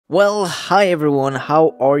Well, hi everyone,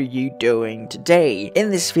 how are you doing today?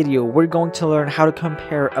 In this video, we're going to learn how to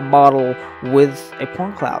compare a model with a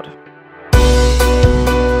point cloud.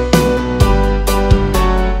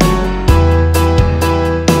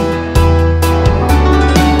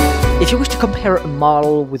 If you wish to compare a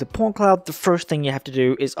model with a point cloud, the first thing you have to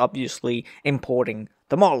do is obviously importing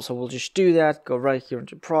the model. So we'll just do that, go right here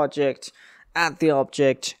into project, add the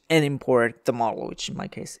object, and import the model, which in my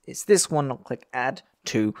case is this one. I'll click add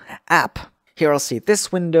to app. Here I'll see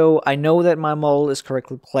this window. I know that my model is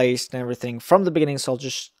correctly placed and everything from the beginning, so I'll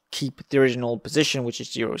just keep the original position, which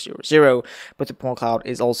is 0, 0, 0, but the point cloud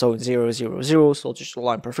is also 0, 0, 0, so I'll just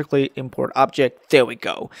align perfectly, import object, there we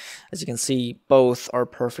go. As you can see, both are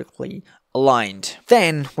perfectly aligned.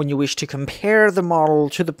 Then, when you wish to compare the model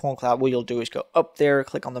to the point cloud, what you'll do is go up there,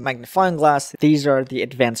 click on the magnifying glass. These are the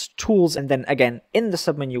advanced tools, and then again, in the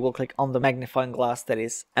submenu, we'll click on the magnifying glass that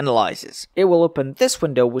is analyzes. It will open this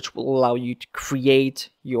window, which will allow you to create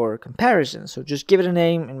your comparison. So just give it a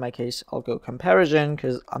name. In my case, I'll go comparison,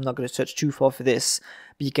 because I'm not going to search too far for this,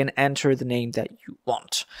 but you can enter the name that you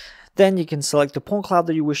want. Then you can select the point cloud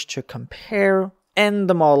that you wish to compare, and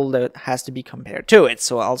the model that has to be compared to it.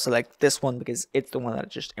 So I'll select this one because it's the one that I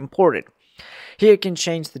just imported. Here you can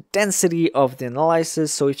change the density of the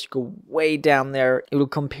analysis. So if you go way down there, it will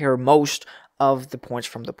compare most of the points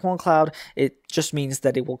from the point cloud. It just means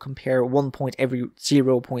that it will compare 1 point every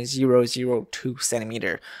 0.002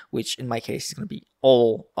 centimeter, which in my case is going to be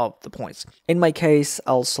all of the points. In my case,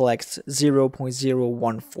 I'll select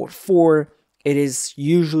 0.0144. It is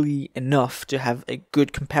usually enough to have a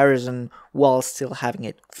good comparison while still having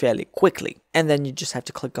it fairly quickly. And then you just have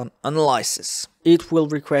to click on Analysis. It will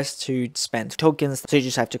request to spend tokens, so you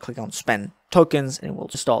just have to click on Spend Tokens and it will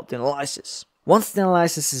start the analysis. Once the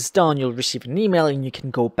analysis is done, you'll receive an email and you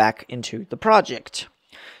can go back into the project.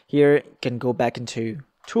 Here you can go back into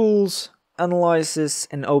Tools, Analysis,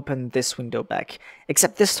 and open this window back.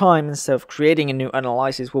 Except this time, instead of creating a new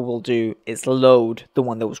analysis, what we'll do is load the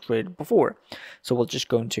one that was created before. So we'll just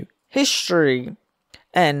go into History,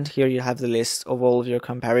 and here you have the list of all of your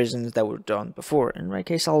comparisons that were done before. In my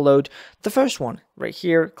case, I'll load the first one right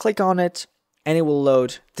here, click on it, and it will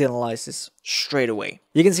load the analysis straight away.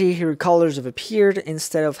 You can see here colors have appeared.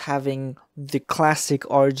 Instead of having the classic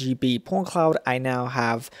RGB point cloud, I now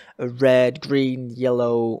have a red, green,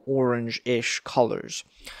 yellow, orange-ish colors.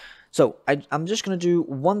 So I'm just going to do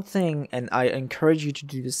one thing, and I encourage you to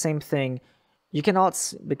do the same thing. You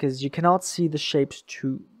cannot, because you cannot see the shapes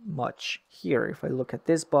too much here. If I look at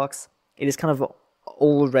this box, it is kind of a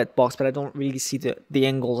old red box, but I don't really see the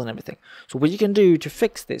angles and everything. So what you can do to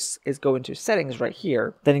fix this is go into settings right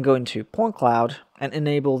here, then go into point cloud and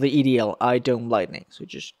enable the EDL eye dome lightning. So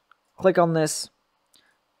just click on this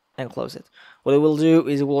and close it. What it will do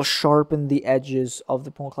is it will sharpen the edges of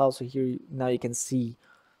the point cloud. So here now you can see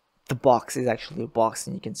the box is actually a box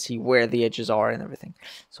and you can see where the edges are and everything.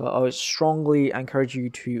 So I would strongly encourage you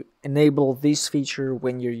to enable this feature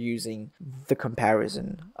when you're using the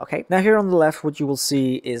comparison. Okay, now here on the left, what you will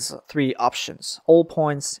see is 3 options: all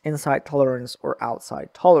points, inside tolerance, or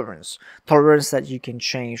outside tolerance. Tolerance that you can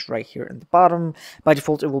change right here in the bottom. By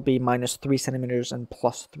default, it will be -3 centimeters and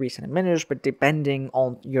 +3 centimeters, but depending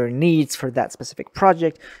on your needs for that specific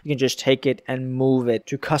project, you can just take it and move it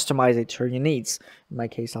to customize it to your needs. In my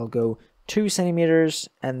case, I'll go 2 centimeters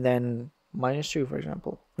and then -2, for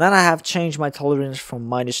example. Now I have changed my tolerance from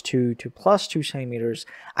 -2 to +2 centimeters.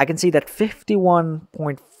 I can see that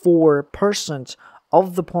 51.4%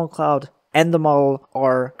 of the point cloud and the model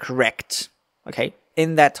are correct, okay,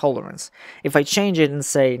 in that tolerance. If I change it and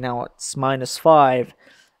say now it's -5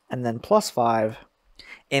 and then +5,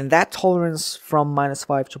 in that tolerance from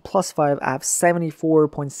 -5 to +5, I have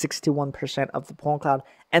 74.61% of the point cloud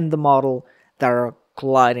and the model that are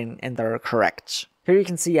colliding and that are correct. Here you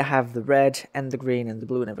can see I have the red and the green and the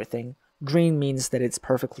blue and everything. Green means that it's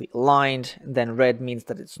perfectly aligned, and then red means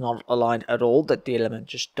that it's not aligned at all, that the element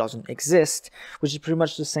just doesn't exist, which is pretty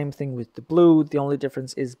much the same thing with the blue. The only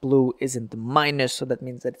difference is blue is in the minus, so that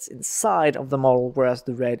means that it's inside of the model, whereas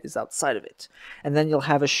the red is outside of it. And then you'll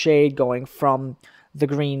have a shade going from the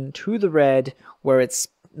green to the red, where it's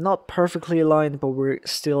not perfectly aligned, but we're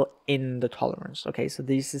still in the tolerance. Okay, so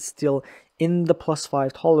this is still in the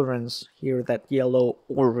 +5 tolerance here, that yellow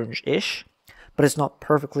orange-ish, but it's not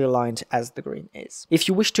perfectly aligned as the green is. If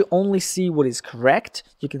you wish to only see what is correct,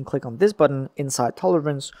 you can click on this button, inside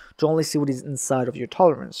tolerance, to only see what is inside of your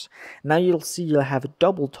tolerance. Now you'll see you'll have a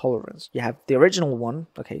double tolerance. You have the original one,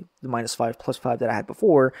 okay, the -5 +5 that I had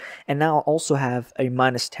before, and now I also have a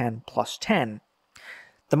 -10 +10.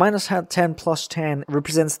 The minus 10 plus 10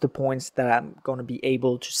 represents the points that I'm going to be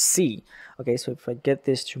able to see. Okay, so if I get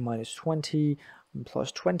this to minus 20 and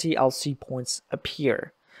plus 20, I'll see points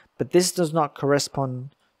appear. But this does not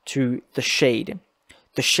correspond to the shade.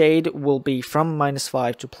 The shade will be from minus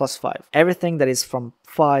 5 to plus 5. Everything that is from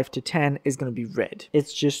 5 to 10 is going to be red.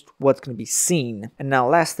 It's just what's going to be seen. And now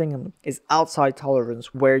last thing is outside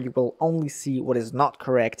tolerance, where you will only see what is not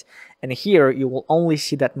correct. And here you will only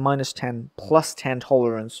see that minus 10 plus 10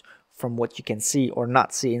 tolerance from what you can see or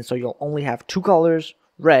not see. And so you'll only have two colors,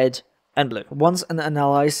 red and blue. Once an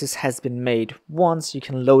analysis has been made once, you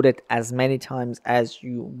can load it as many times as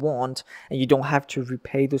you want, and you don't have to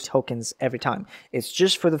repay those tokens every time. It's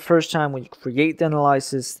just for the first time when you create the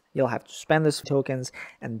analysis, you'll have to spend those tokens,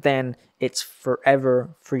 and then it's forever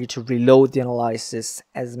for you to reload the analysis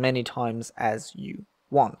as many times as you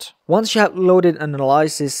want. Once you have loaded an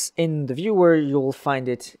analysis in the viewer, you'll find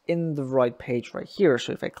it in the right page right here.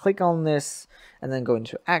 So if I click on this and then go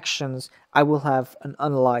into actions, I will have an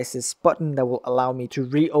analysis button that will allow me to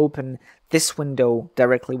reopen this window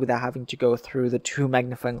directly without having to go through the two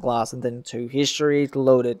magnifying glass and then to history to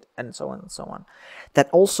load it and so on and so on. That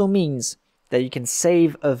also means that you can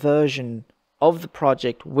save a version of the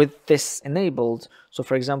project with this enabled. So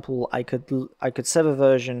for example, I could save a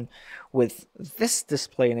version with this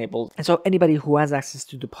display enabled, and so anybody who has access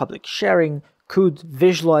to the public sharing could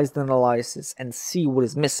visualize the analysis and see what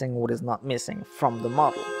is missing, what is not missing from the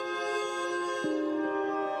model.